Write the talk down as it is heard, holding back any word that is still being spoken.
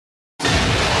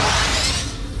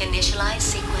Initialize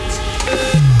sequence.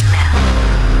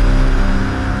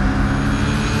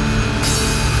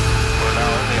 We're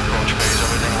now in the approach phase.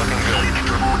 Everything looking good.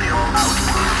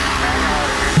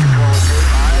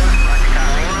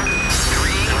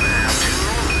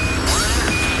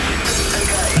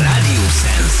 Radio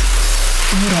Sense.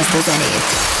 Érezd a zenét!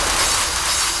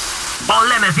 A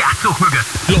lemezjátszók mögött.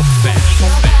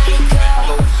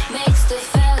 Makes the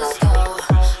fellas go.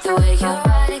 The way you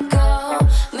ride it go.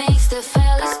 Makes the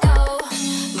fellas go.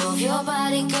 Move your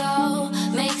body go.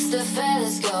 Makes the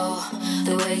fellas go.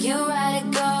 The way you ride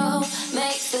it go.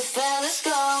 Makes the fellas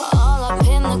go. All up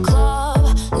in the club,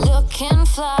 looking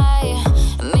fly.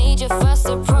 Made your first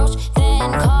approach,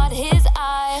 then caught his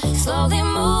eye. Slowly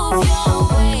move your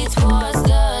way towards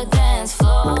the dance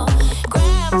floor.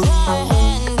 Grabbed her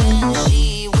hand and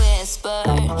she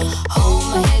whispered, hold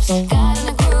my hips, got in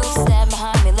the groove. Stand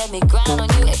behind me, let me grind on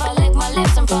you. If I lick my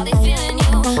lips, I'm probably feeling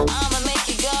you. I'ma make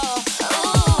you go,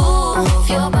 ooh. Move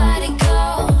your body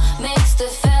go, makes the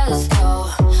fellas go.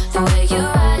 The way you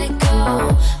ride it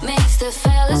go, makes the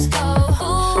fellas go.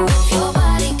 Ooh. Move your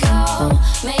body go,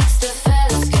 makes the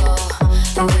fellas go.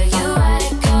 The way you ride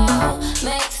it go,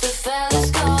 makes the fellas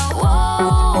go.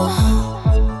 Whoa.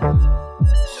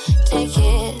 Take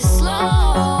it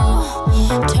slow,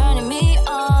 turning me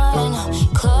on.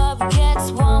 Club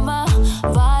gets warmer,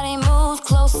 body moves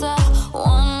closer.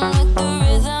 One with the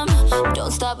rhythm,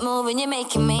 don't stop moving, you're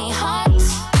making me hot.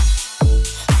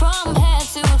 From head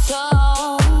to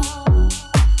toe,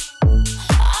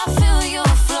 I feel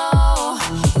your flow.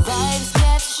 Vibes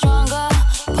get stronger,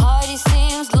 party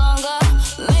seems longer.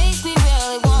 Makes me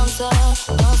really want to.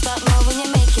 Don't stop moving,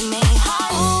 you're making me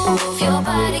hot. Move your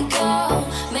body go,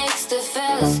 makes the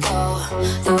fellas go.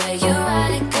 The way you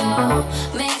ride it go,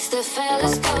 makes the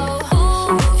fellas go.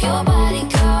 Move your body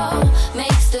go,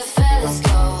 makes the fellas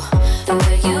go. The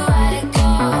way you ride it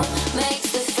go,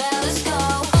 makes the fellas go.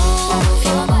 Move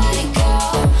your body go,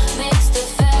 makes the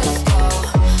fellas go.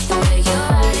 The way you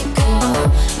ride it go,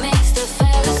 makes the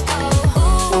fellas go.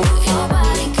 Move your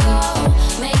body go,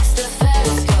 makes the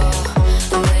fellas go.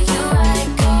 The way you ride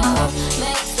it go,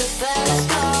 makes the fellas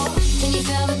go. Can you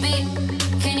feel the beat?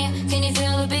 Can you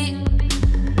feel the beat?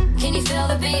 Can you feel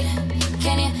the beat?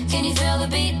 Can you feel the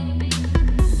beat?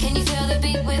 Can you feel the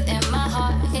beat within my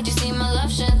heart? Can't you see my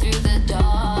love shine through the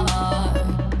dark?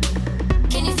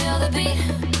 Can you feel the beat?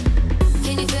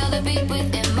 Can you feel the beat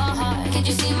within my heart? Can't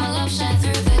you see my love shine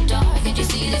through the dark? Can't you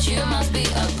see that you must be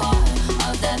a part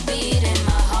of that beat in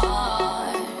my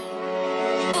heart?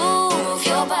 Ooh, move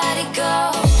your body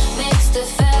go, makes the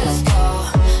fellas go.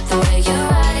 The way you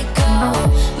ride it go,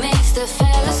 makes the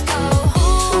fellas go.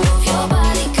 Ooh, move your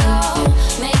body go,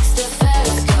 makes the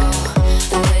fellas go.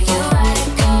 The way you ride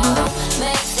it go,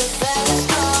 makes the fellas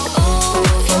go. Ooh,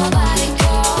 move your body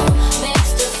go,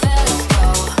 makes the fellas go.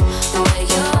 The way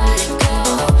you ride it go,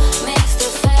 makes the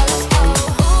fellas go.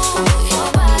 Ooh, move your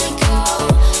body go,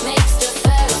 makes the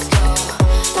fellas go.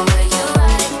 The way you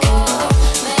ride it go,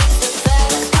 makes the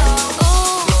fellas go.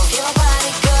 Ooh, move your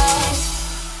body go.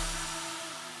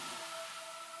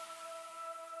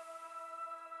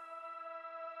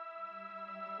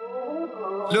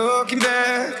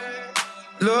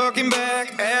 Looking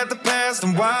back at the past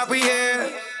and why we here.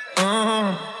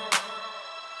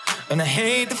 And I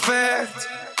hate the fact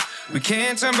we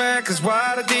can't turn back, cause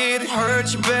what I did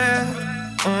hurt you bad.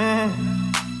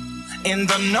 And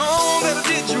I know that I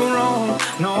did you wrong,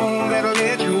 know that I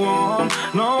led you on,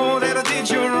 know that I did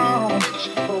you wrong.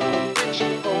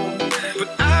 But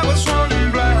I was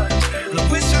running blind, and I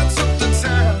wish I took the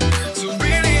time to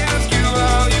really ask you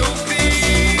how you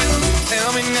feel.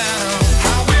 Tell me now,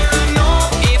 how will I know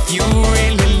if you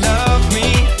really love me?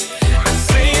 I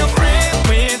say a prayer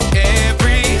with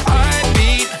every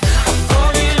heartbeat. I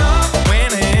fall in love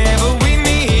whenever we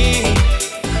meet.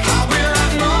 How will I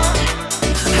know?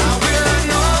 How will I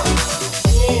know?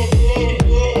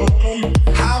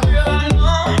 How will I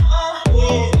know?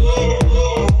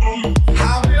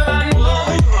 How will I know?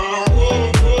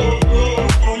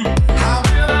 How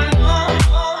will I know?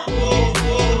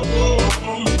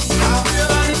 How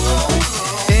will I know?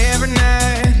 Every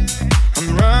night I'm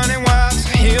running wild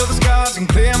to heal the scars and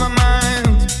clear my mind.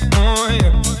 Oh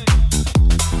yeah.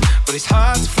 But it's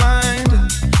hard to find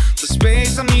the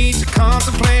space I need to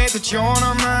contemplate that you're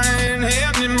not mine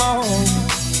anymore.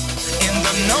 And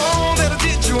I know that I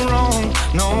did you wrong,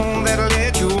 know that I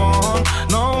led you on,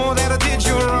 know that I did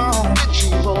you wrong.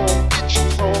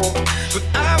 But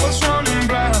I was running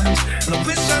blind, and I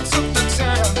wish I took the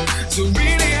time to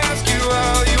really ask you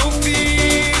how you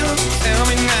feel. Tell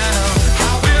me now,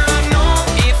 how will I know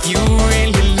if you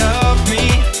really love me?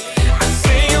 I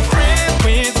say a prayer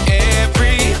with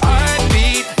every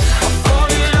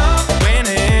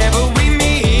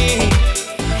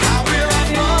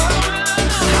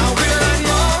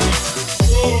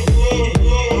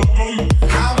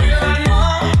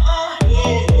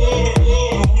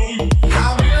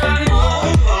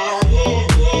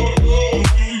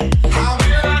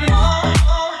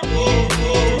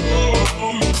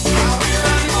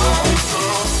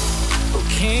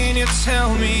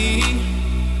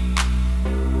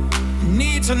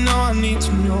to know, I need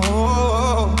to know.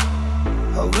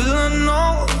 How will I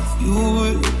know if you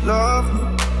really love me?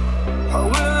 How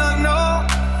will I know?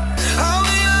 How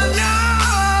will I know?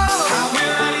 How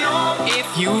will I know if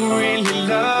you really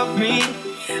love me?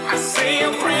 I say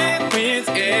a prayer with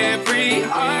every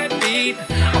heartbeat.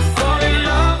 I fall in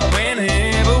love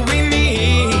whenever we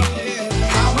meet.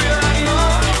 How will I know?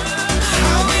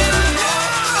 How will I know?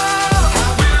 How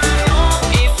will I know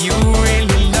if you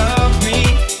really love me?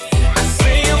 I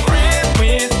say a prayer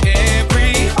with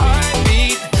every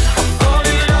heartbeat. I fall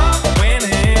in love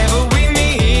whenever we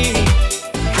meet.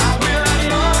 How will I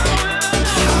know?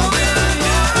 How will I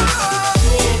know?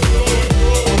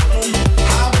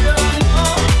 How will I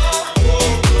know?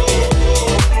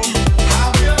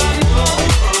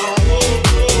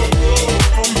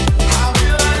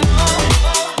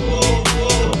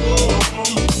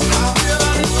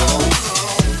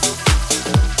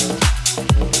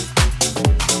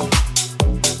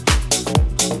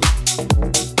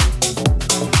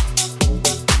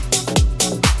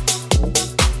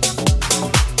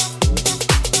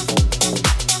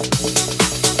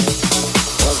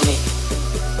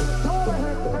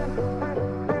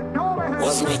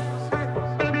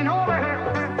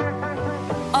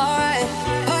 Alright,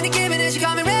 honey came in and she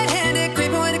got me red-handed,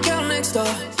 creeping with the girl next door.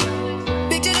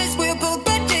 Picture this, we're both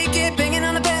butt naked, banging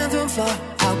on the bathroom floor.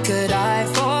 How could I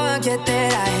forget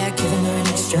that I had given her an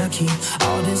extra key?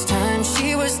 All this time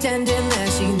she was standing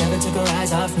there, she never took her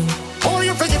eyes off me. Oh,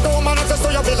 you forget the woman access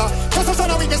to your villa. Just a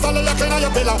son of weakness, all you clean on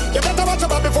your pillar. You better watch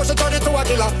about before she turn into a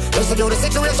killer. Listen to the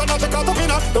situation, not take out the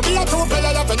winner. Don't be a true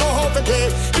player, you have to know how to play.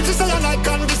 If she say a night,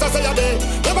 can this say a day.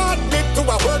 Never admit to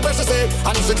a word where she say.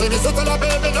 And if she claim it's to tell her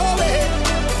baby, no way.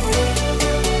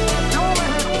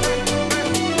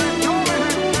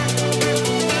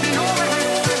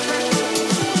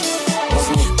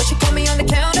 But she caught me on the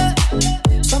counter,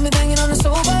 saw me banging on the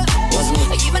sofa.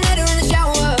 I even had her in the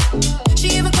shower. She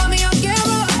even caught me on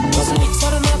camera. Saw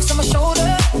the marks on my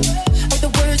shoulder, like the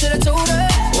words that I told her.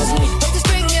 Heard the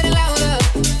scream getting louder.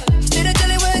 Did I tell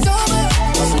you where it's over?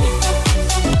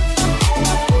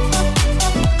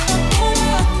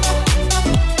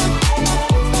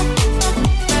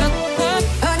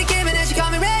 Honey came in and she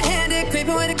caught me red-handed,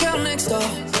 creeping with the girl next door.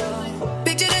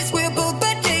 Picture this, we're both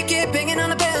butt naked, banging on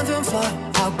the bathroom floor.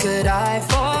 How could I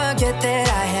forget that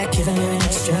I had given her an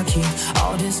extra key?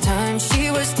 All this time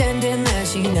she was standing there,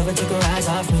 she never took her eyes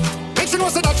off me. Bitch, you know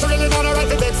say that she really not a right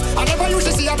fix. I never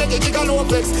usually see her make it jiggle low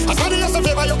flex. As funny as a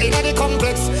favor, you in any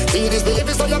complex. See this belief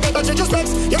so you better change your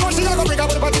specs. You know she a go bring up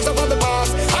with the parties from the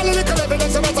past. And the little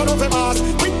evidence you better know for mass.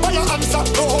 Quick by your answer,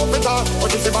 no hope in her.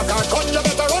 But if you back her gun, you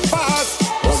better run fast.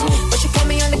 But she caught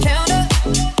me on the counter,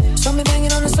 saw me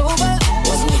banging on the sofa.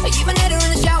 I even had her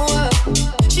in the shower.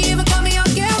 She even caught me on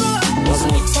camera.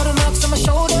 Saw the marks on my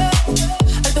shoulder,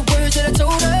 like the words that I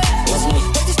told her.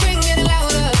 Heard the scream getting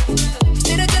louder.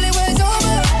 Did I tell you where it's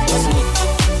over?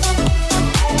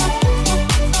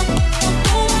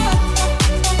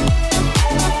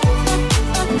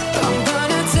 I'm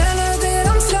gonna tell her that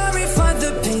I'm sorry for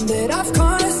the pain that I've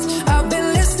caused. I've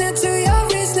been listening to your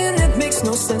reasoning, it makes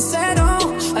no sense at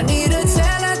all. I need to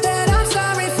tell her that I'm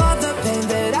sorry for the pain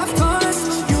that I've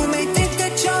caused. You may think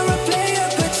that you're a player,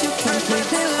 but you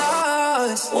completely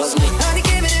lost. Honey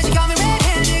came in and she got me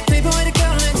red-handed, creeping with the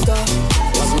girl next door.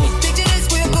 Picture this,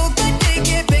 we're both butt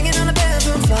naked, banging on the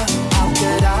bathroom floor. How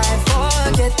could I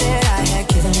forget that I had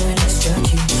given her an extra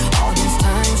key? All this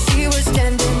time she was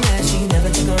standing there, she never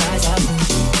took her eyes off me.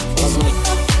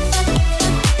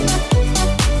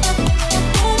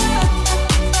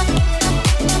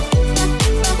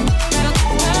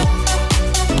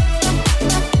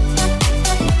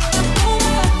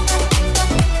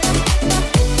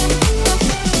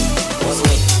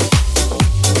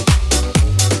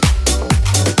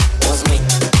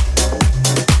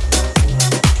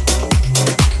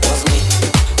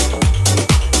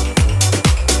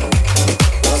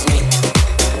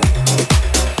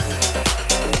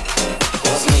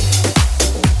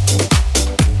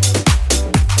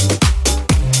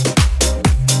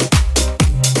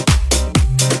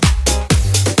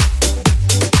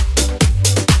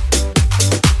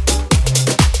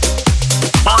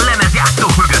 A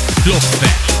lemezjátszók mögött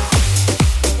Klubfest.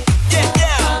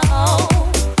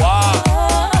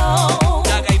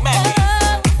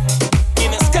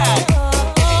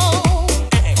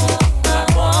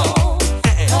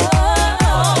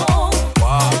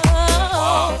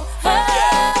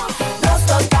 Los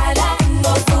dos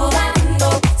bailando, sudando,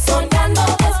 soñando,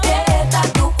 despierta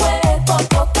tu cuerpo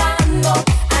tocando.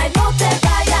 Ay, no te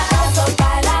vayas. Los dos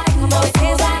bailando,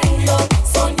 sudando,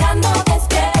 soñando,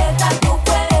 despierta tu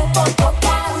cuerpo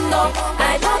tocando.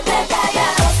 Ay, no te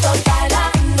vayas.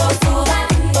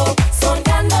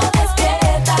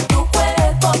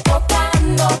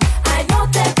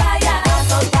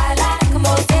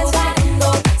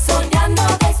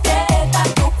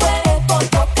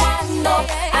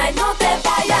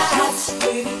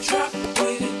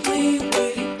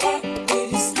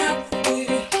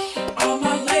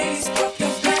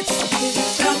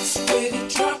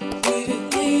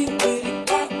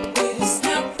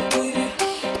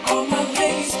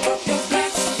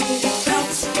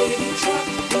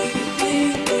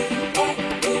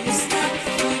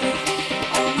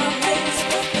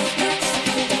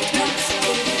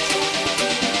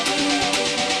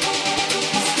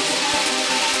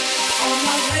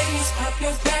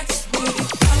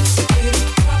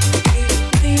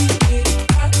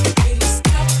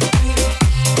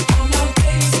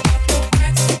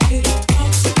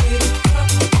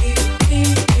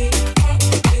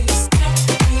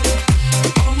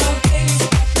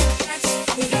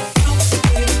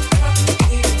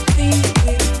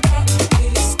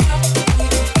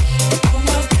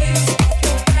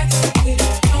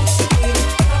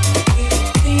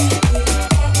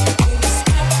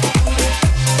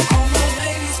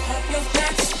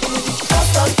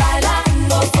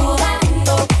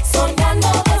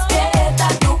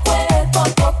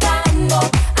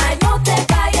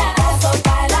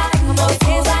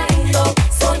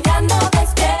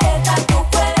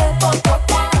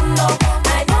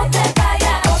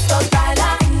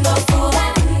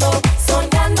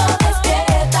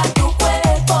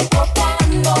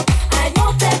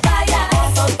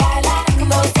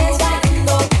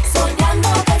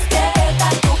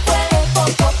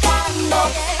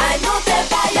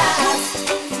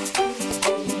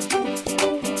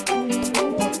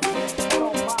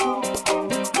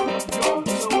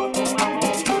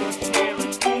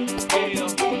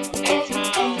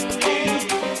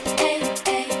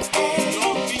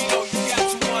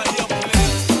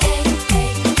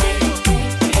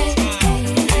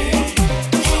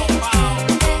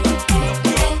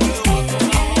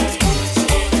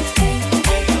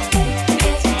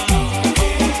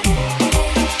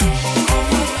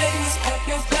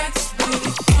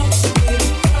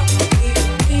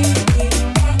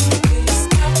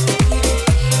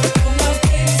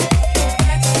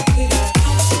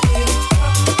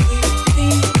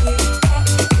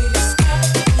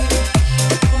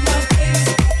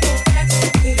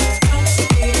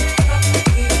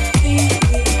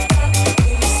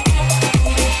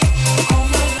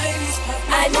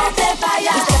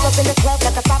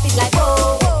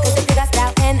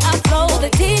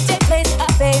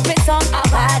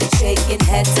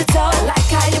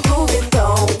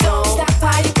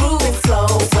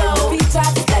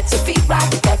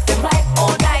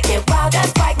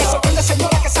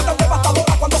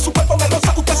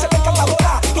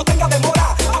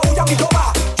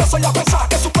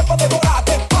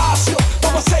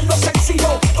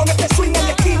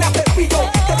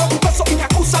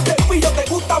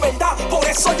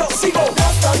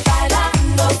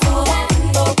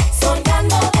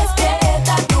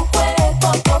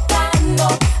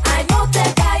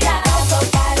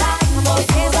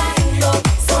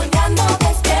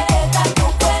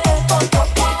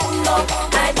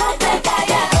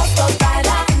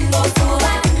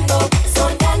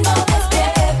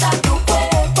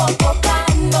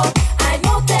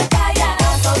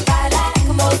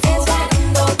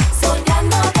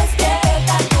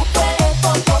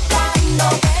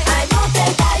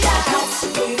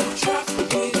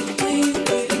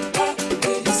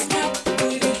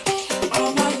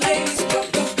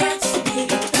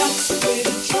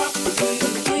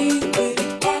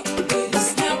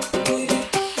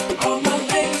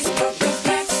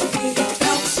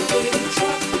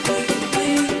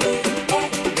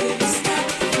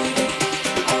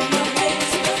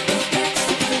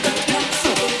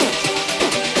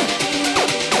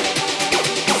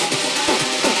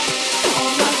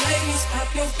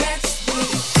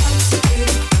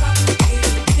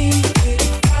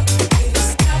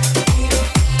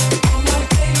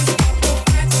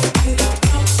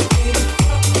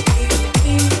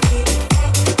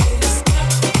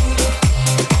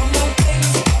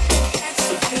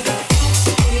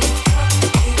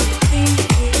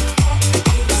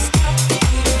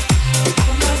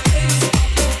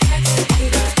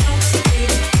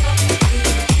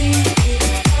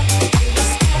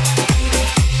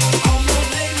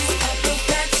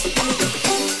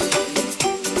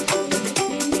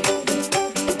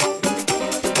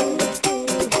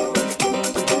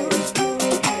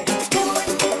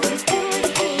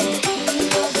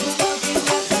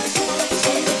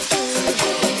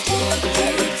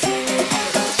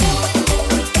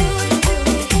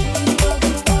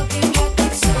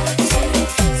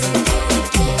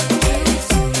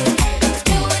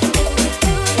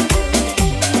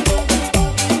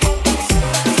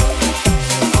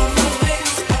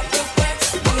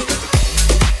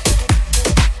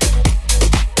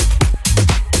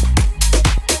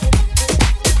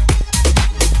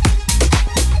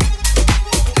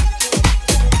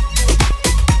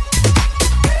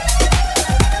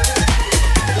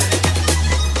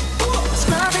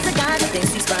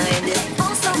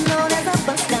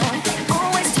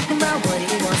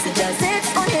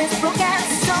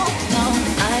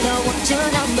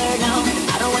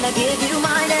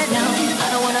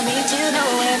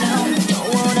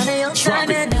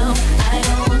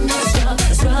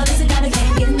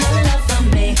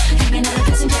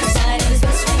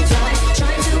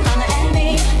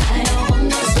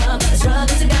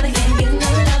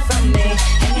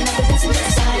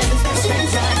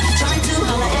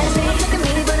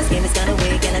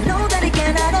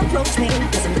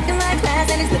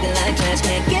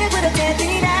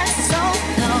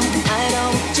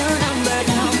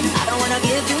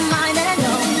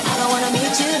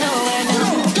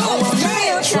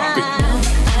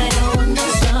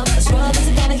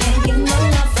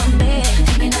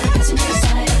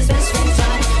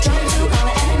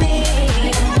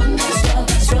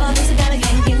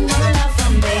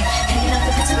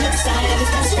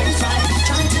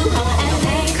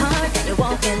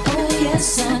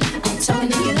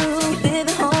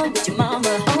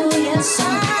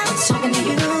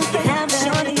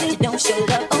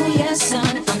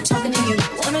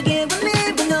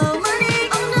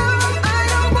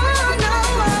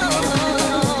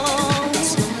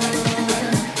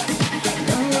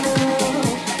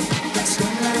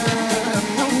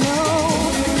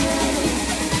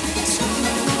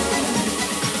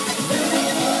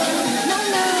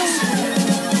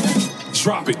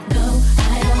 drop it. No,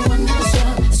 I don't want no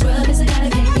scrub. Scrub is a guy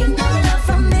that can't get no love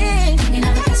from me. Hanging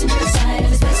out the passenger side of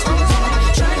his best friend's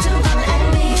ride, trying to holler at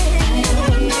me. I don't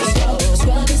want no scrub.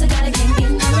 Scrub is a guy that can't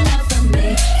get no love from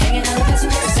me. Hanging out the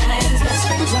passenger side of his best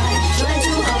friend's ride, trying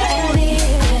to holler at me.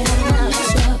 I don't want no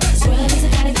scrub. Scrub is a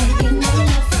guy that can't get no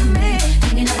love from me.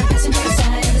 Hanging out the passenger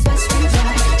side of his best friend's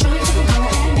ride, trying to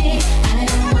holler at me. I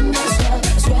don't want no scrub.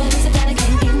 Scrub is a guy that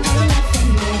can't get no love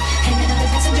from me. Hanging out the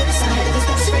passenger side of his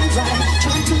best friend's ride,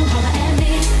 trying to holler at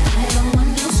me. I don't want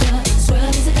no scrub.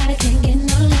 Scrub is a guy that can't get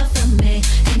no love from me.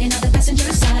 Hanging out the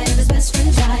passenger side of his best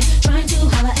friend's ride, trying to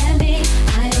holler at me.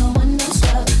 I don't want no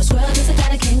scrub. Scrub is a guy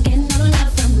that can't get no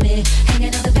love from me.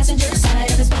 Hanging out the passenger side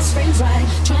of his best friend's ride,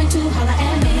 trying to holler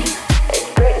at me. It's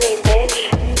Britney, bitch.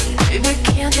 Baby,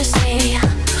 can't you see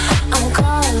I'm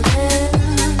calling in?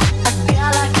 A guy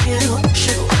like you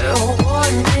should wear a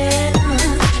warning.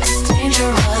 It's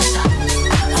dangerous.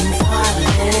 I'm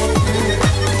falling.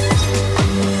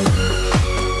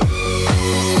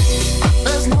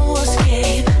 There's no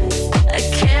escape. I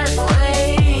can't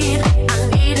wait. I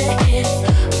need a hit.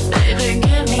 Baby,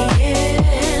 give me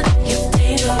it. You're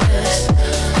dangerous.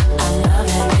 I'm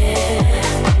loving it.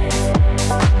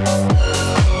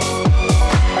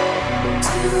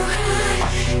 Too high,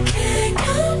 can't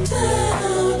come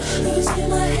down. Losing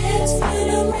my head,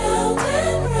 spinning round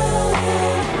and round.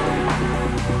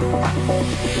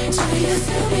 So you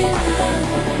feel me now?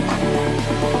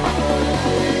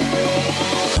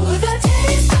 With a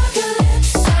taste of your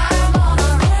lips, I'm on a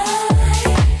ride.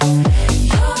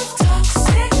 You're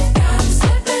toxic, I'm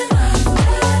slipping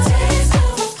under. Taste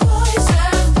of a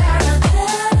poison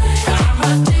paradise. I'm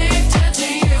addicted to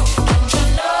you. Don't you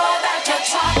know that you're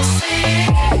toxic?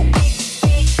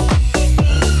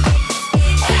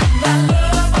 And I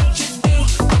love what you do.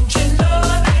 Don't you know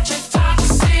that you're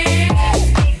toxic?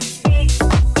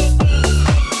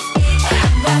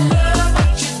 And I love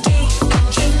what you do.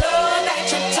 Don't you know that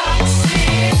you're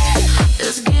toxic?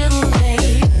 It's getting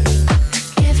late to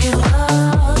give you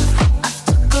love. I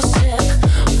took a sip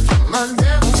from my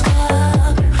devil's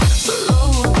cup.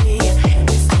 Slowly,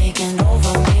 it's taking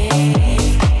over me.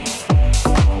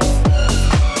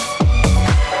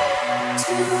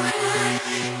 Too high,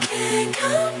 can't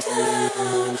come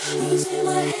down. Losing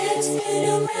my head,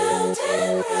 spinning round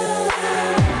and round.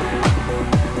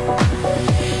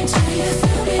 So you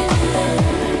feel me now?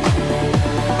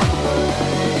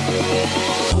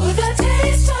 With a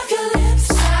taste of your lips,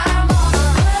 I'm on a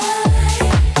ride.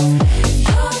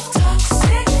 You're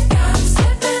toxic, I'm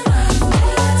slipping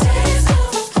under. Taste of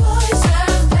a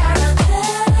poison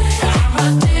paradise. I'm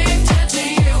addicted to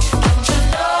you. Don't you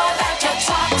know that you're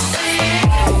toxic?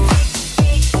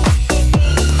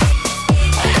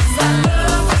 And I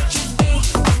love what you do.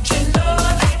 Don't you know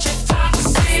that you're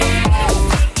toxic? And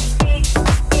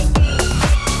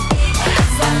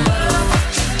I love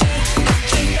what you do.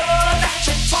 Don't you know that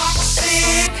you're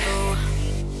toxic?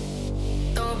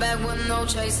 Throw back with no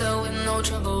chaser, with no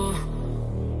trouble.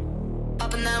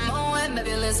 Popping that Moet,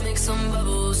 maybe let's make some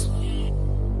bubbles.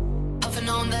 Puffing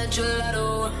on that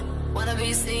gelato, wanna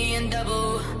be seeing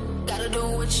double. Gotta do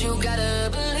what you gotta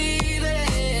believe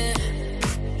it.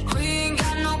 We ain't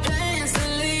got no plans to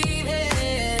leave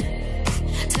it.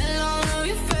 Tell all of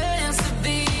your friends to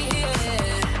be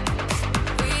here.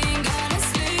 We ain't gonna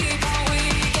sleep all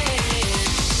weekend.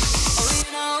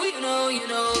 Oh, you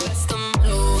know, that's the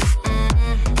motto.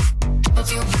 Pop a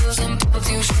few pills and pop a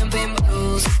few champagne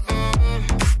bottles.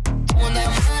 Want that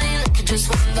money like you just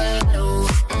won the lotto.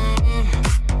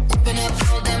 Whipping up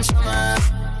all damn summer,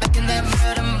 back in that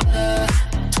bread and butter.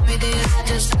 Told me that I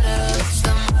just had that's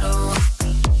the motto.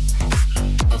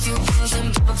 Pop a few pills and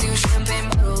pop a few champagne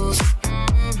bottles.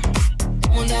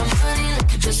 Want that money like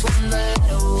you just won the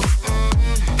lotto.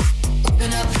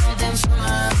 Whipping up all damn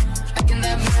summer, back in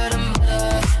that bread and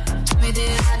butter. Told me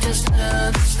that I just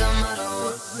had that's the motto.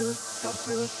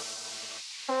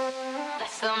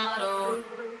 That's the motto.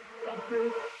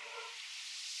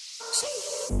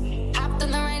 Hopped in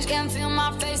the range, can't feel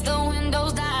my face, the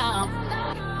windows down.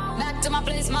 Back to my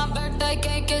place, my birthday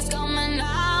cake is coming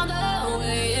out. The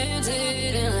way it's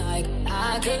hitting, like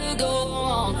I could go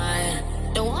all night.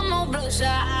 Don't want no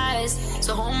bloodshot eyes,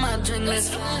 so hold my drink, let's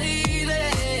leave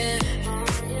it.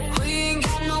 We ain't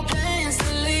got no plans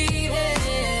to leave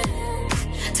it.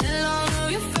 Tell all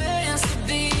of your friends to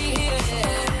be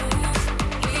here.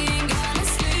 We ain't gonna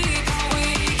sleep all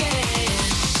weekend.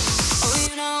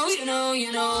 Oh,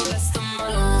 you know, that's the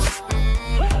motto.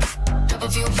 Drop a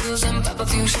few pills and pop a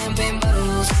few champagne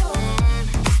bottles.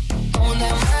 On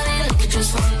that money like you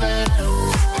just won the lotto.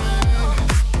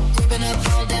 Whipping up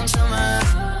all damn summer,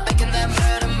 making that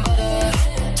bread and butter.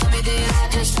 Tell me that I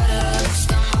just had a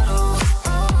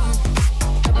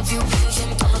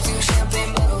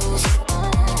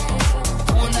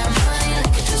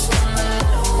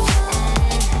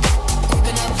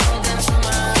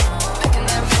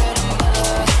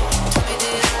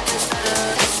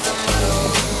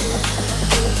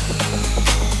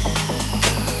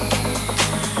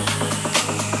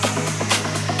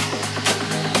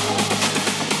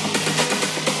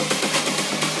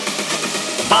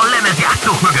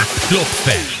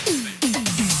Klopfer.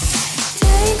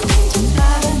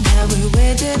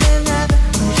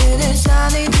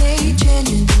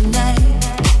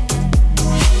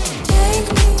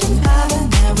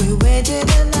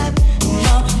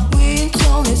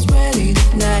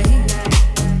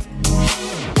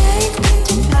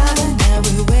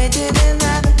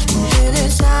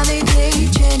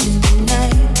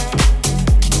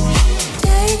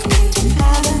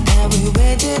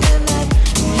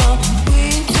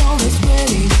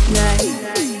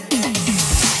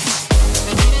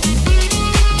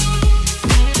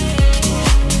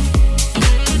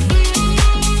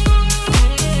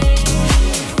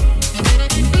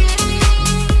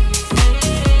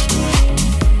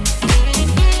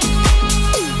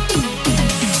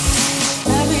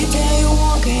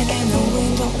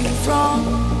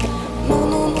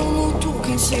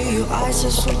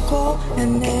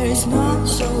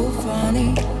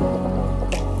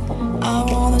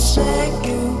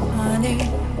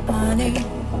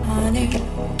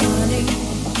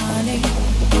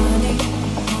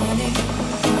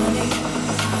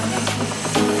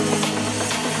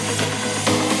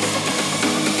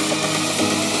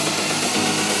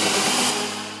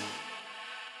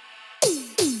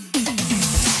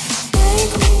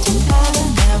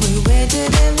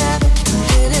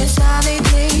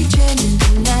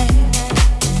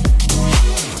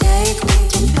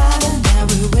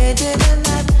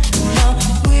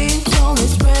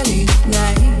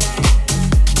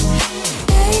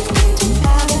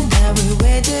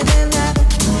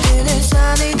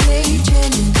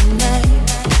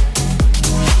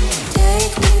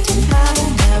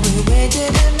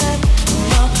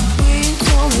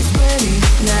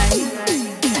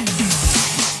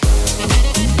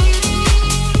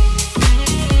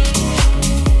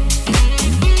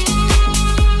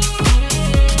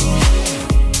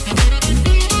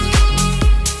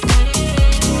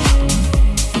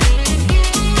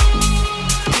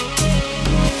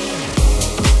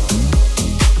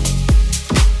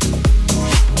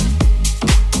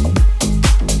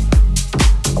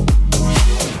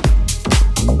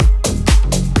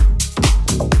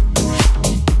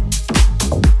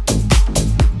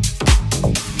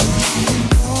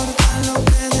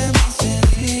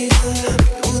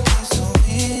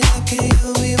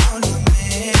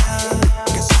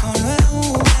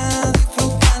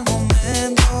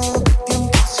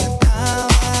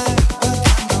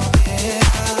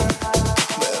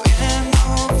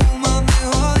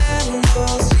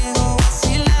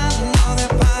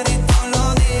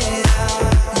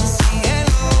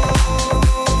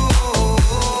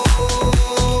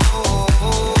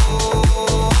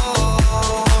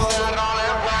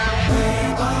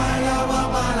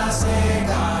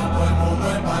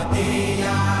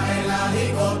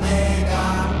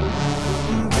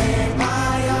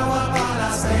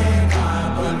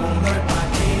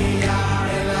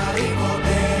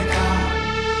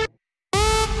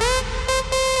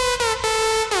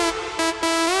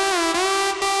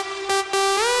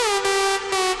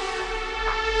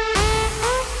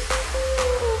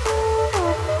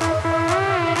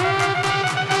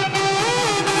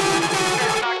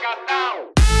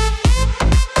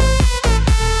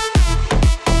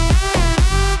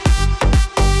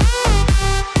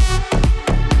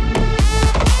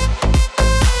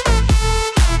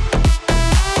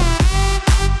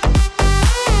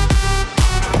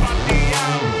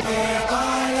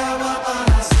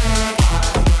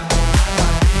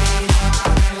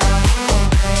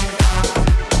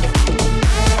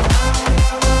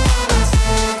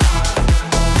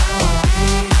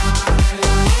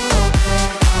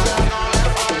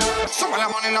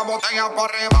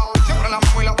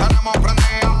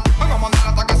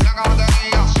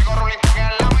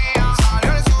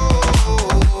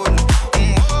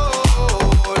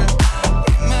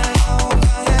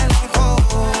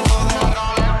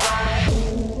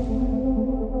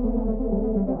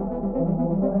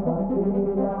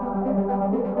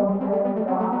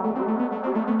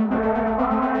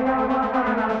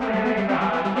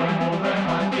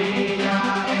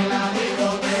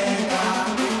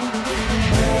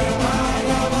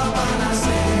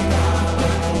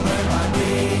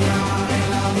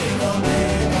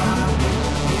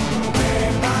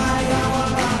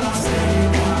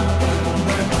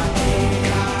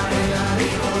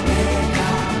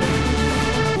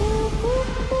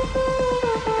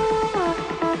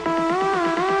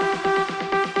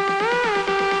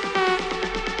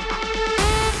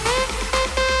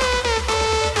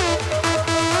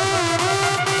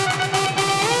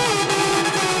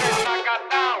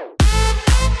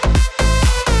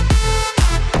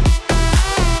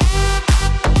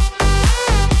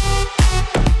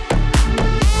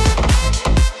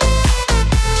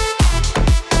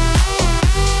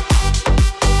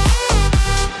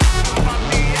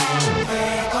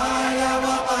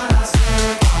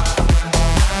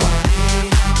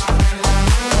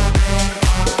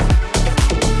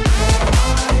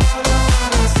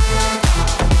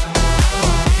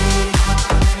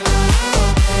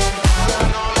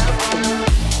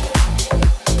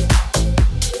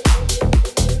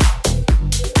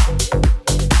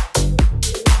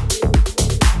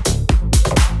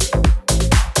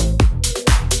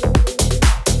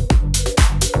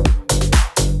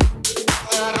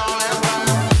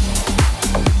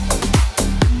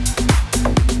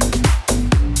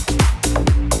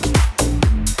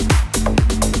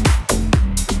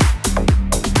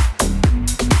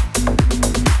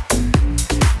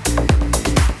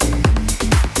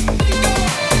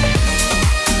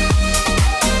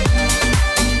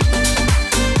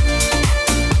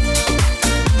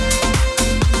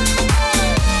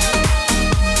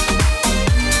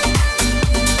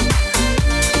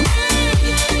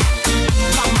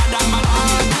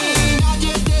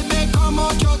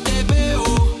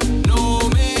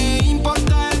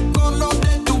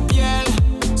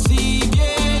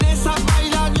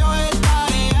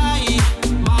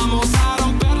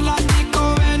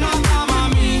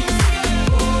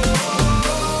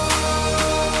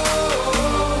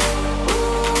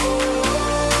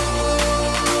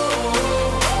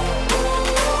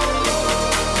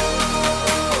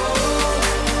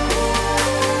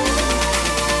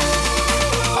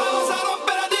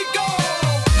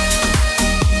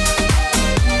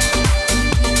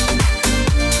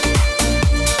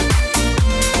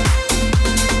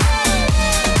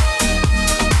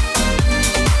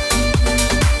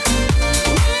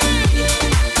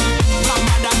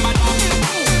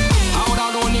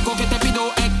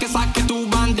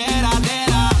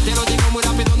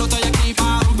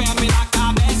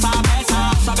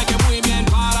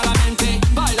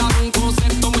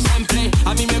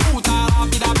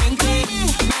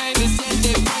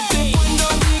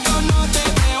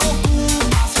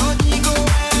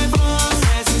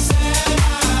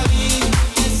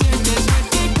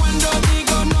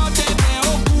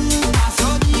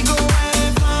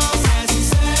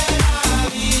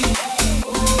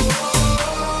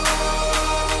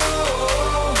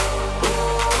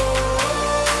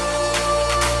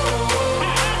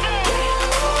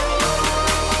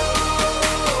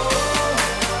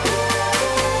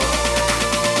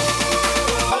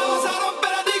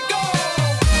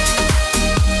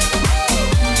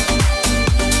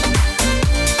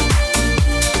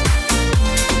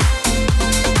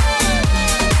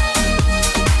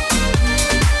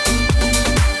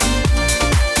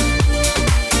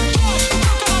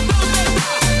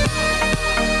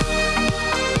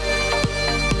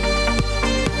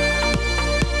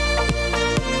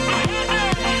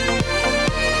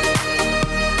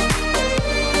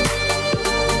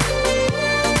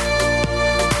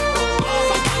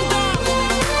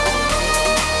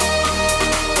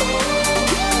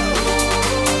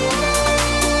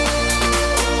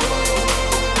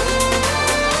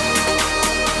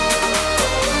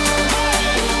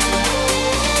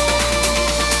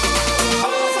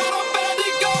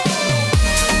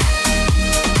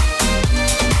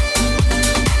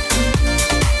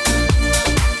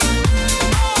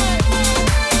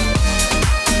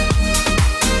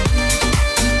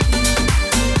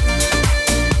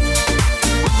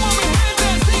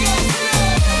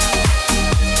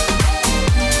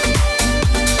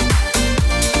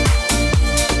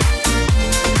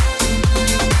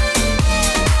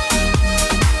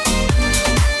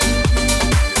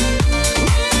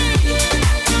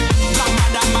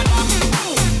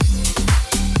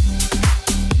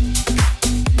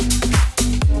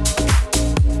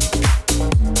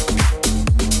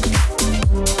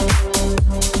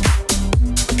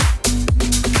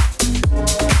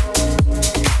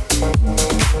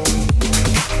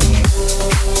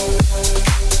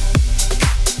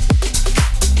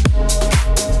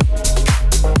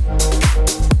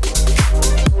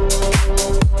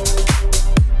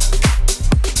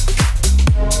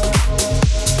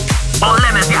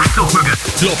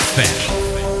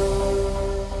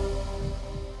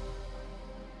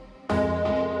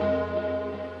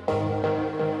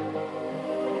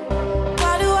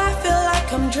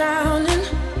 drowning,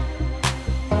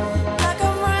 like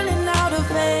I'm running out of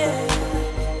air.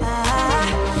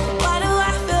 Why do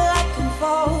I feel like I'm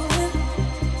falling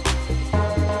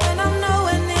when I'm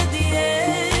nowhere near the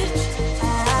edge?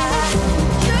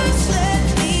 Just let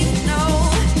me know,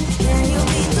 can you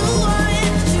be the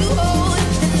one to hold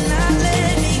and not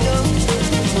let me go?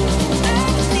 I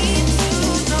need to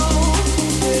know,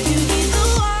 will you be the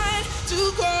one to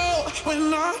go when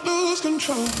I lose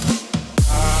control?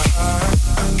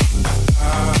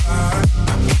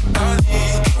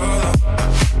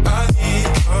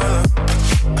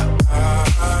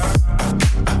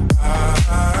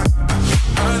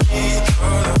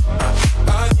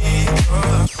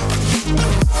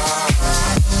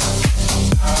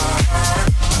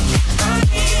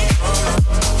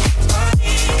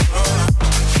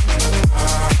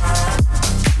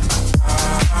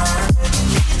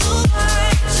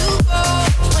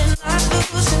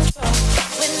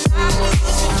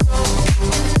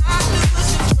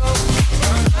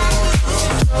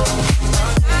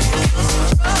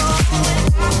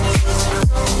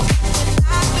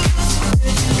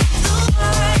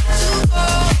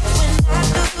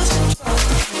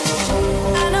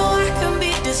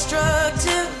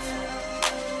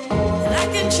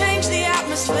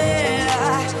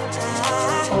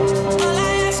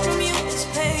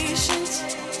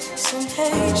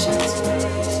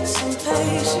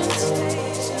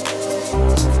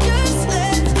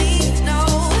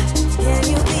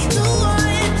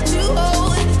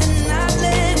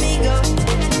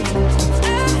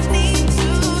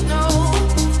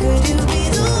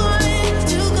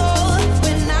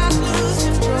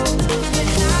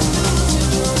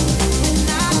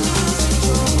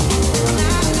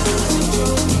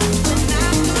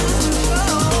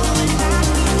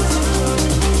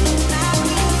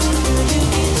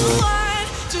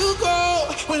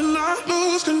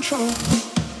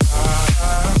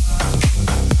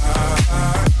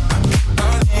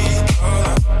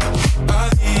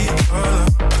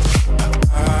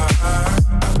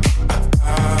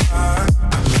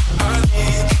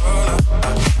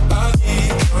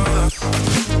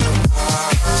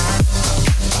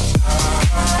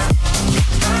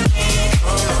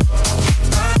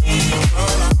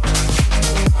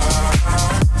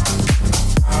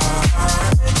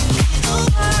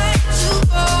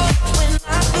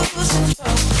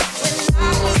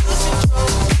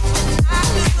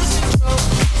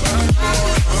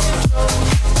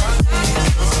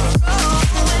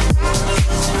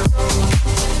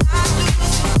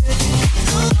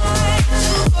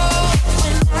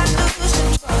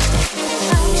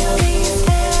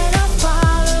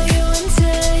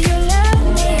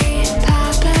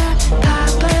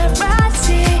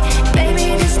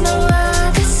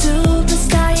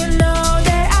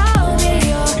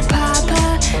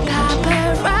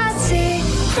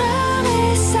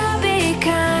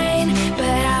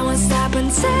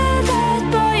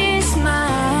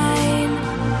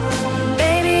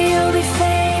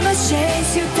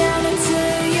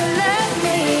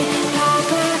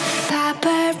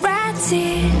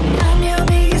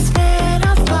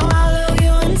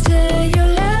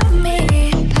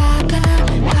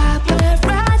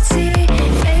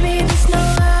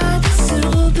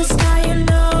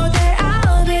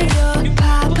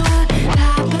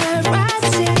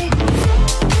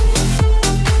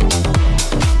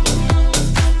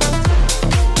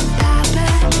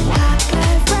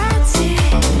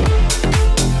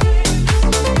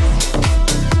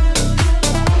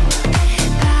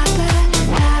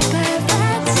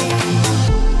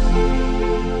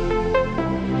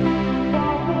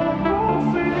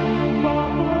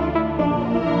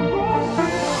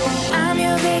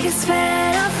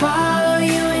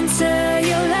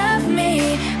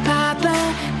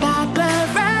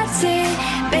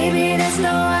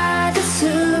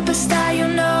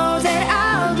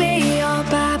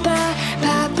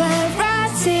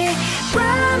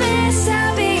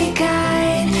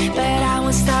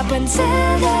 Until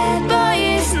that boy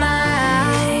is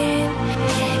mine,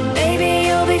 baby,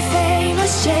 you'll be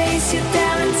famous. Chase you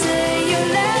down until you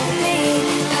let me.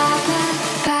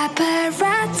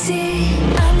 Paparazzi,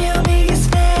 I'm your biggest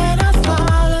fan. I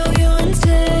follow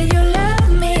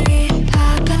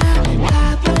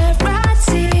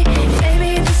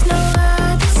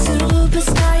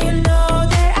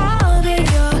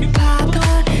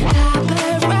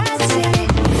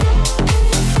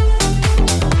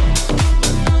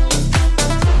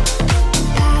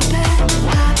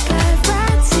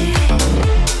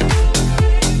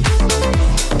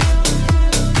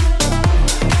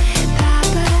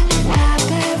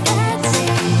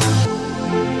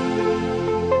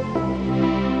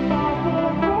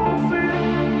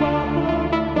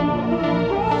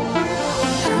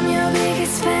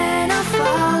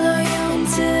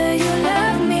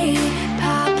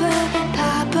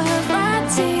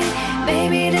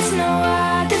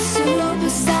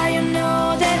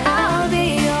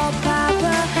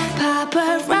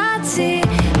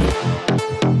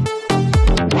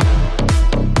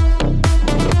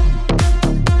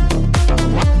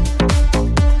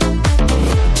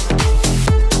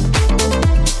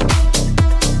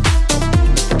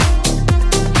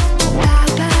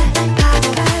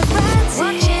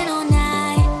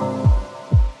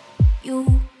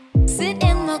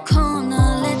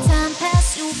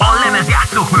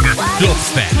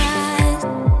Klopfer.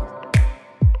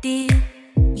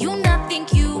 You not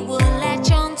think you will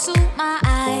latch on to my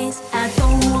eyes? I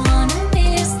don't wanna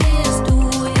miss this. Do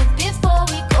it before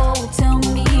we go. Tell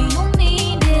me you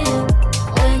need it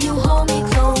when you hold me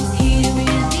close. Here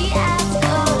in the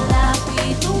afterlife,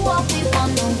 we do what we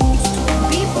want. No rules to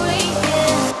be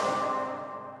breaking.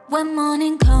 When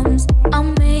morning comes,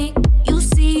 I'll make you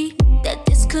see that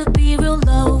this could be real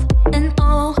love and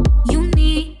all you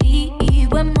need.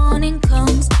 When morning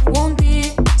comes, won't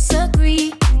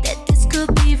disagree that this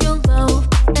could be real love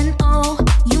and all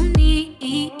you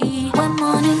need. When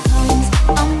morning comes,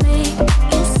 I'll make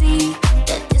you see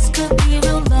that this could be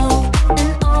real love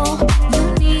and all you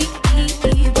need.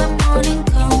 When morning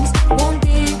comes, won't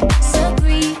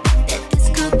disagree that this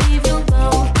could be real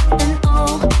love and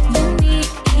all you need.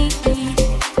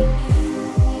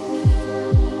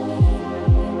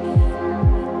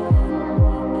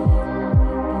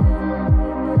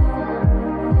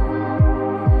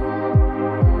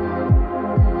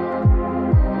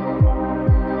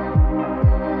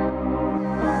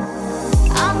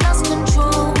 I've lost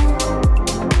control.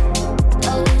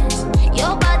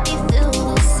 Your body feel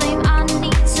the same. I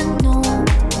need to know.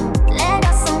 Let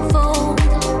us unfold.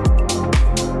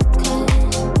 'Cause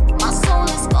my soul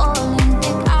is calling.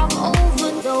 Think I've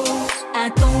overdosed. I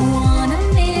don't wanna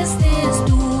miss this.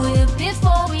 Do it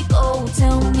before we go.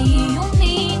 Tell me you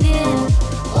need it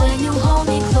when you hold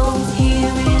me close.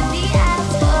 Here in the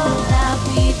afterlife,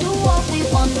 we do what we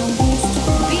want. No rules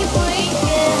to be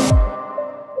breaking.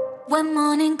 When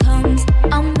morning comes,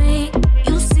 I'll make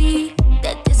you see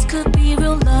that this could be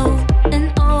real love and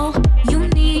all you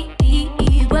need.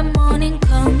 When morning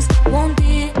comes, won't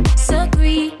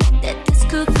disagree that this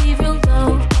could be real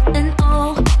love and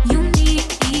all you need.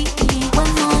 When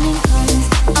morning comes,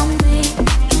 I'll make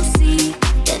you see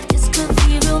that this could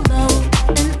be real love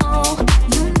and all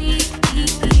you need.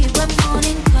 When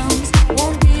morning comes,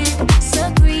 won't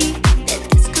disagree that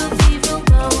this could be real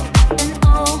love and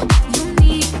all you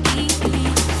need.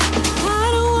 I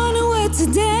don't wanna wait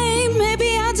today. Maybe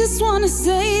I just wanna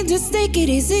say, just take it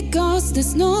easy, cause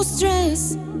there's no stress.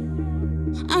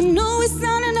 I know it's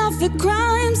not enough a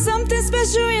crime, something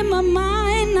special in my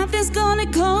mind. Nothing's gonna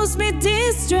cause me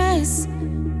distress.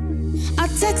 I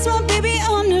text my baby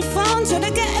on her phone, try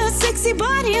to get her sexy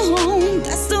body home.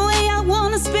 That's the way I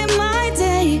wanna spend my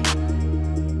day.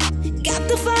 Got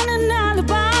to find an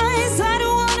alibis. I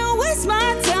don't wanna waste my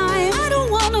time. I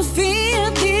don't wanna feel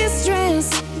this stress.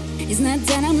 It's not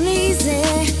that I'm lazy,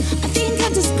 I think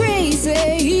I'm just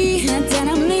crazy. Not that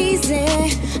I'm lazy,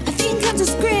 I think I'm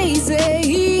just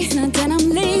crazy. Not that I'm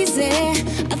lazy,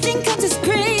 I think I'm just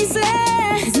crazy.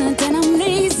 It's not that I'm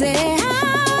lazy,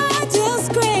 I'm just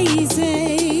crazy.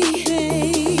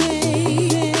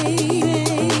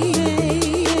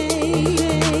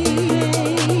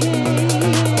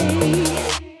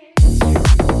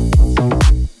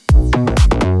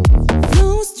 No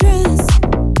stress.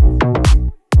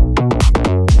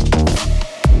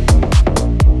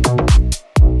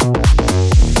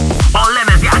 A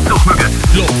lemezjátszók mögött I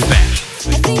Klopfer.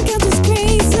 think I'm just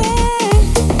crazy.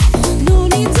 No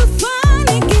need to find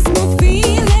it, gets my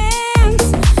feelings.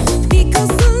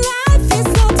 Because the life is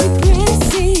so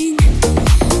depressing.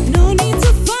 No need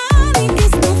to find it,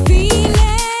 gets my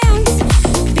feelings.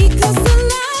 Because the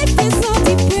life is so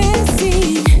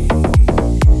depressing.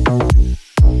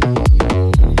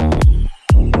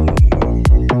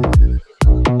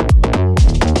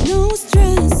 No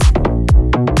stress.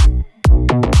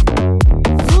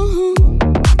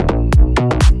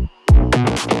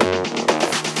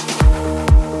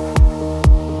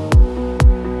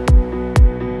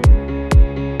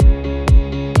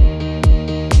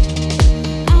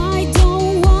 I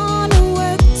don't wanna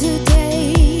work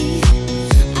today.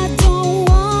 I don't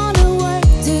wanna work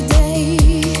today.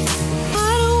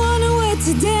 I don't wanna wait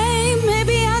today.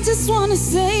 Maybe I just wanna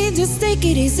say, just take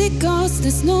it easy, cause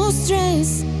there's no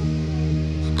stress.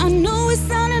 I know it's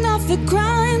not enough a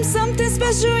crime, something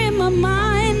special in my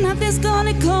mind. Nothing's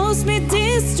gonna cause me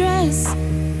distress.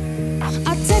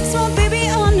 I text my baby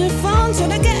on her phone, try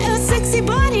to get her sexy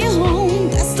body home.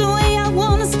 That's the way I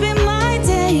wanna spend my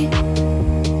day.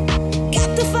 Got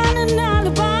to find an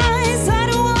alibis. I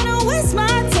don't wanna waste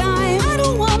my time. I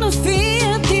don't wanna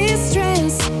feel this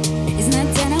stress. It's not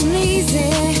that I'm lazy,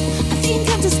 I think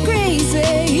I'm just crazy.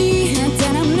 Not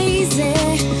that I'm lazy,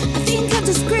 I think I'm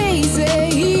just crazy.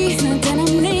 Not that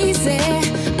I'm lazy,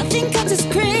 I think I'm just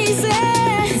crazy.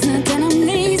 It's not that I'm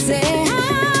lazy,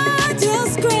 I'm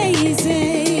just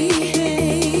crazy.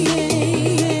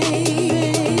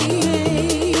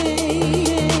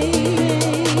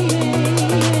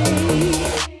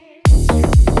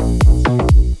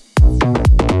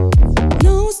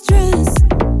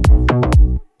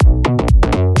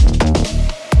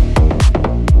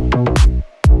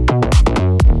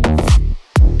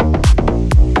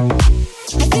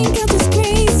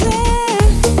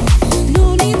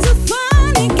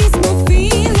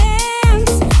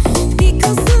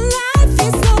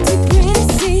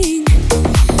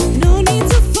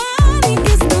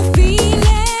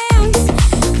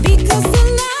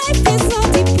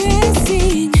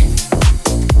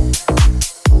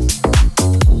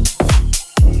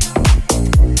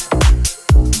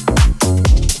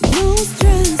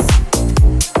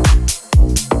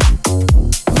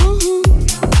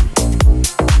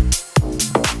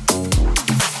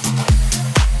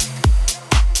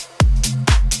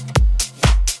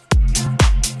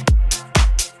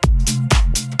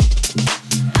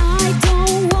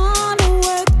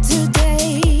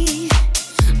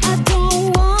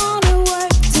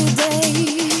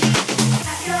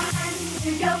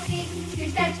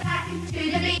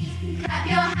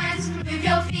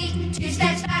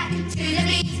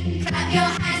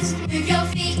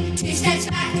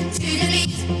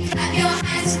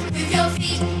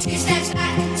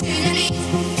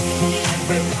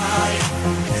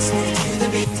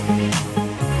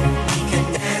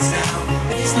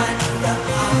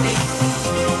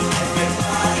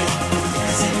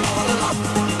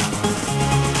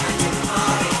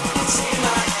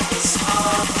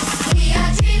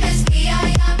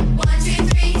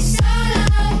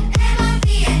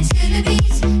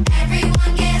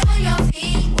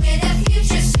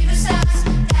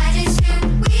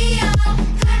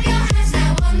 Clap your hands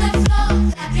now on the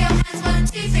floor.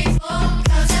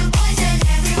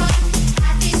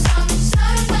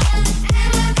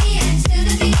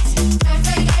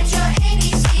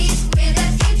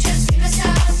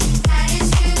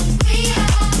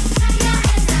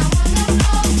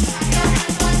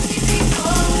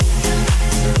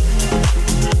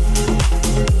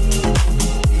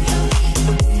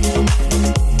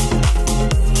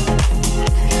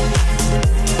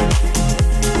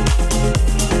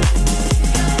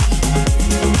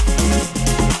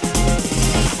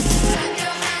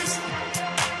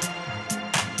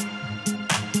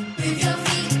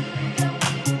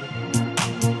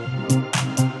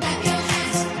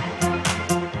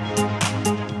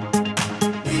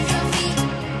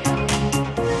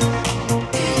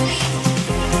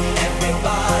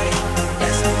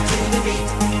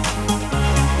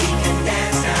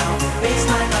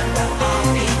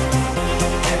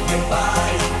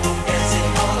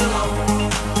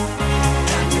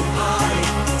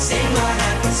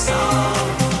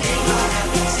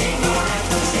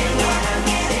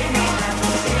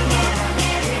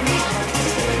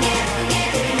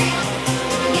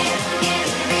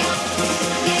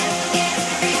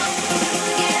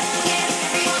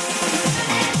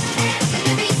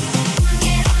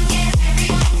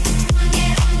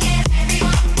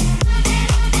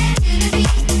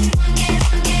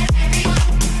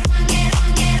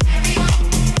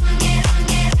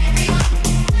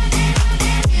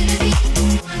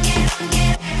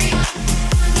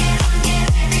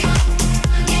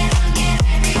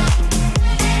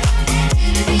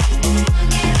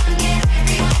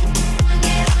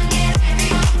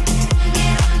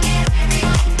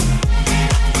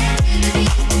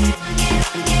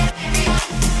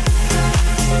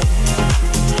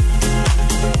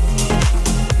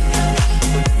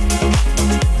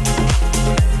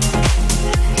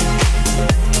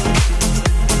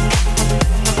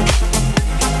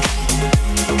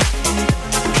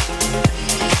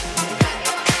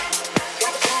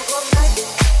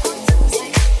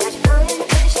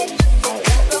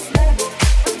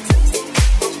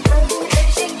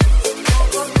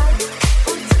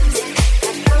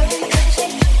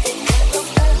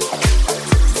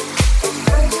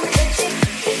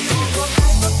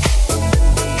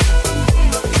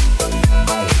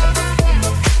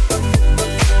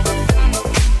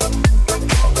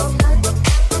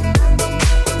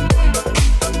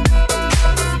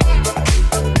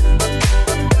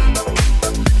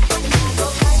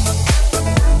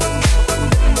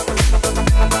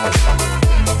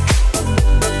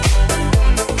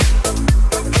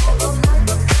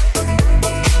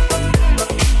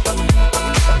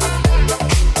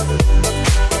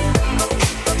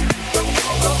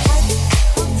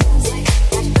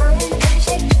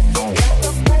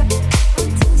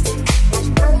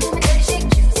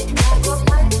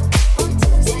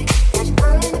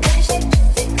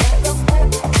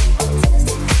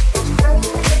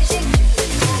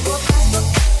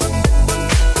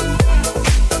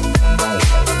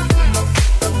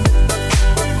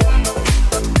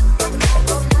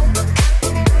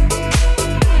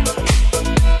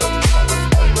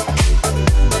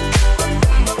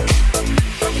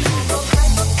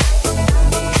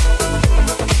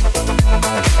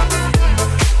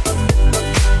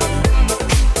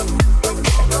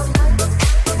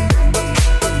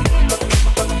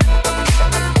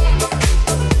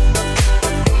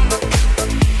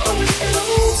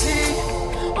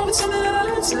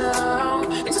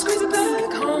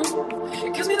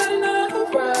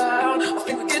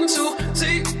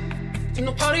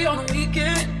 party on the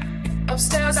weekend.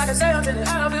 Upstairs, I can say I'm in the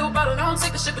Advil, but I don't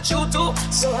take the shit, but you do.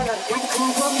 So I gotta go.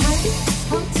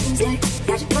 On Tuesday,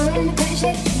 got your girl in the pretty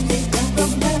shake Tuesday.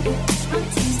 On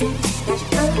Tuesday, got your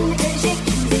girl in the pretty shake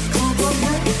Tuesday.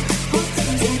 On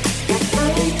Tuesday, got your girl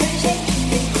in the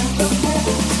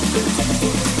pretty shake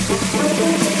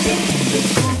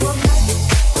Tuesday.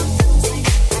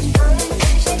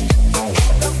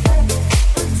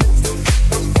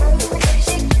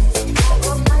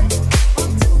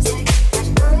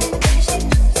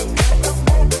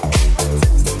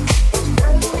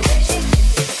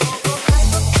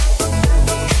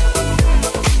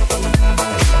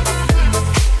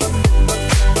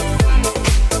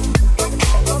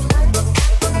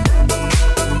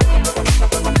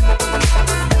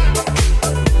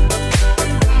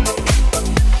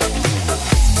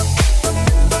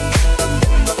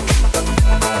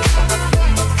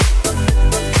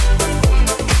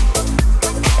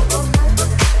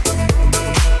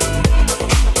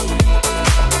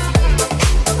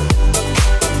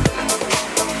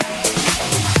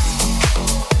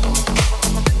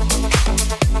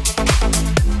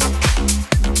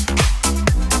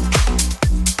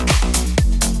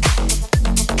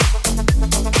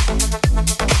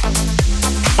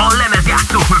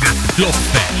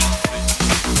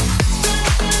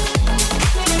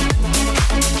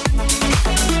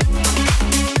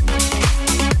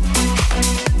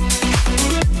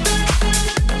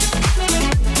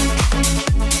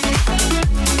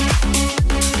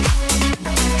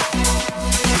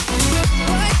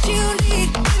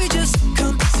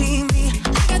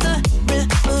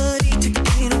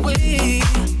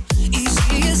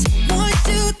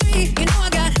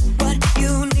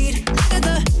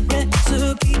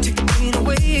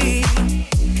 Away.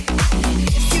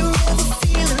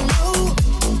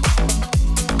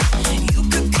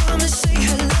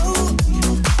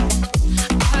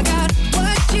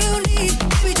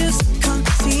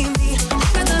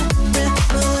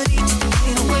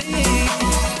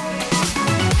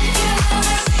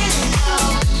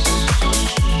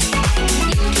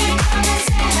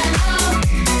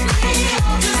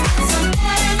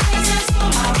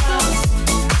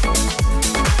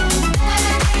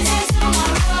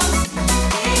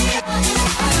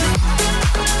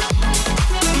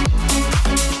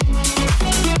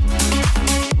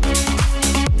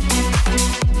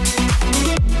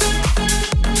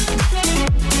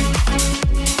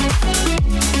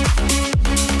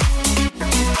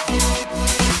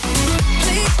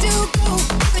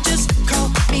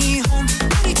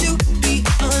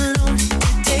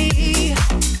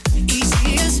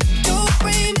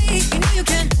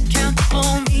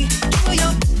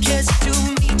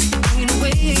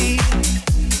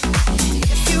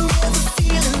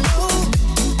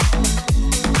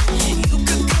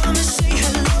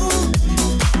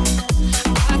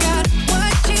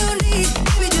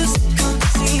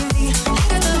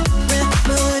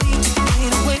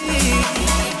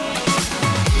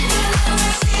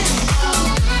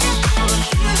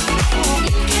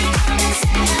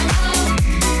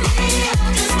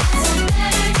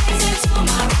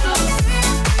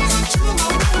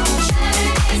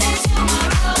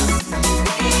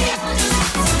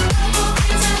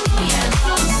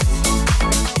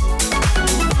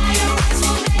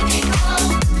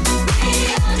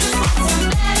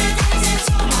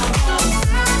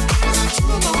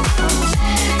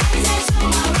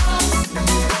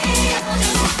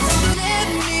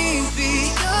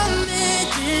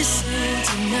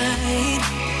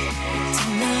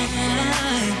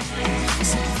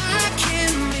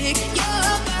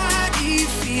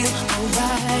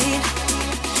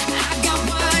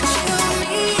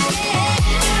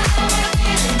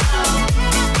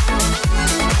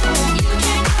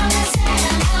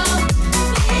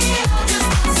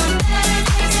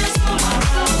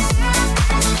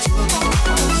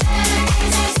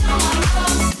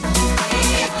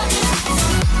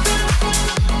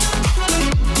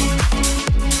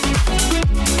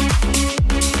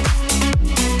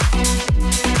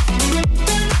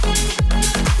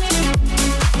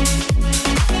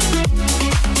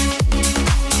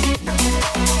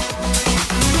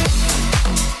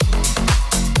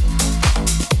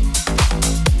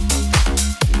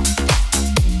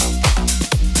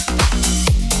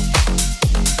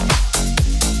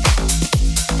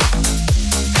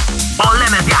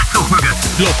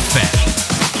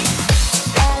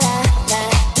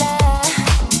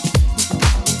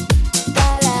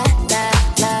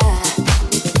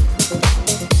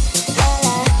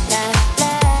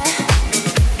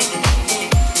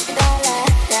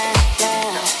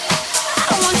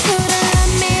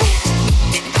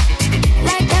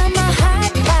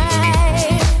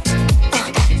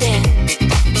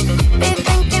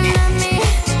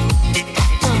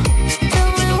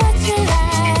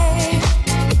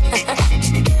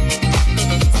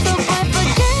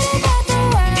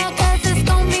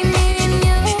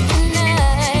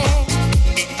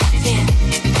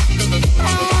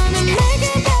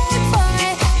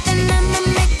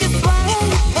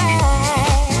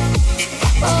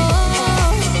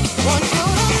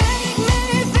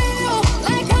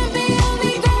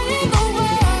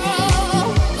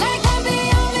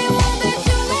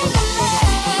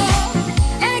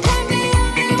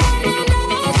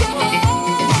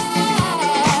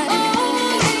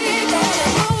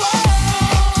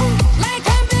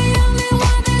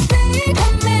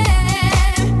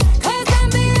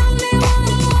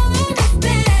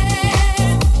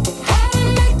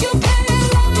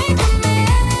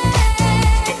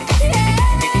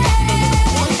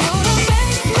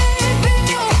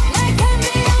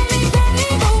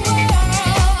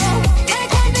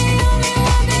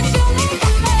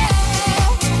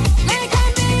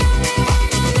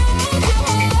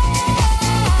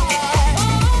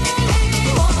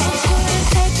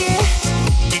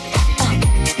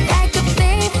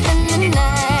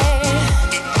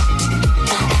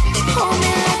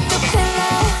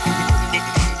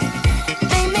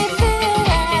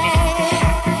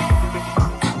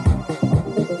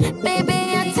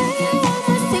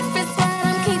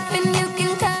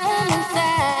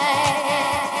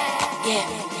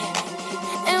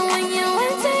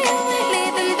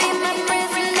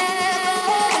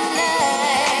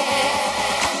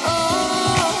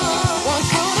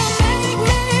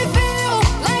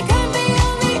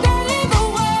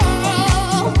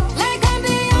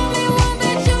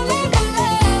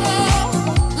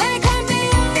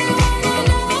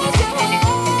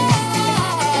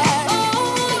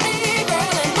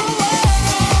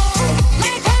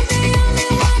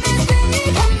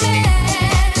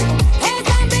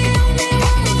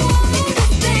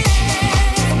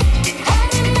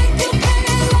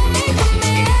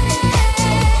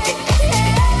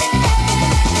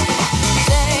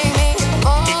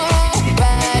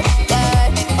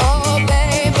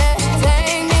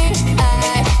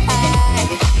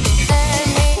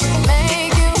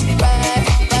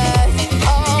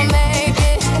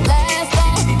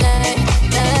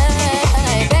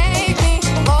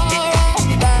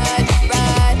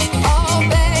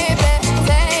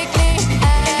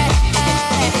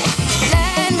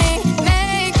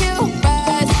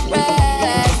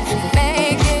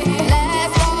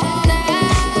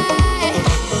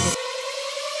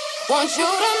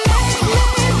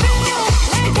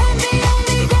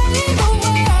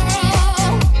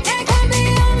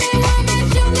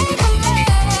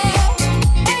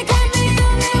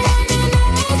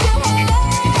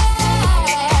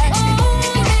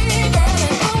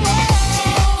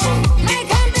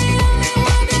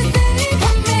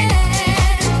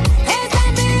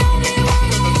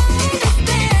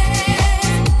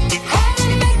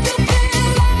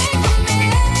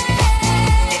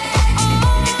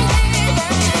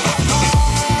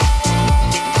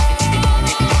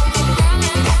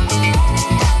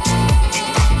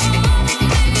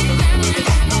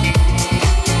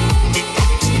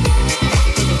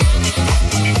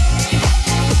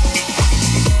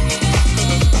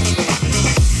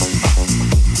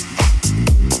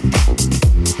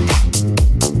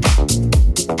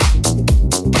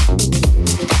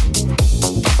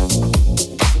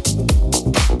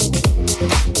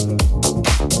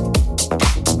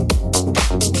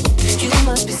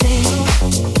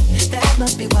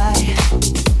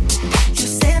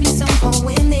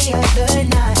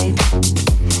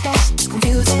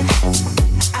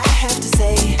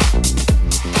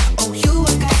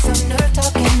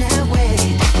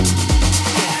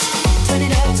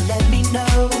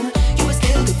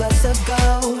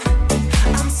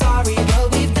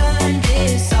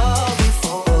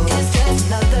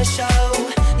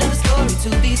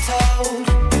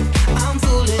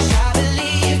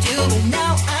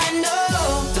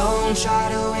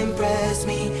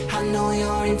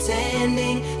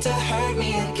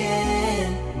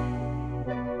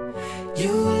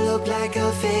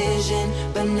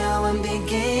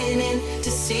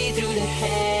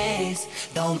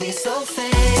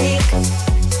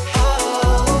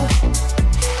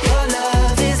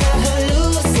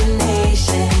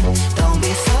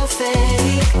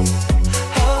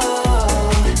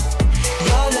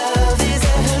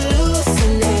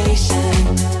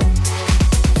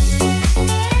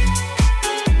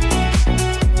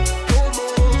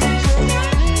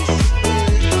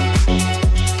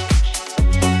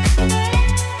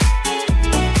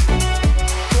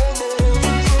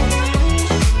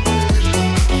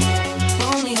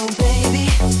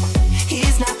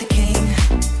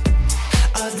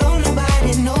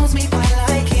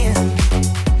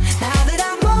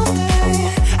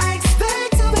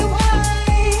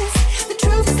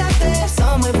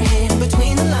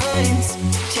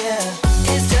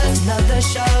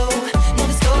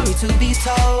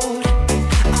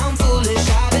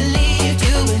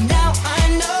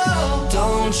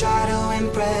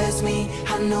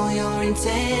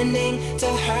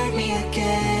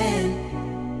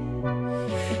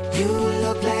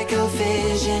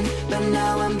 But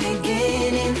now I'm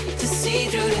beginning to see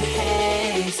through the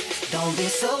haze. Don't be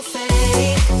so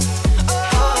fake.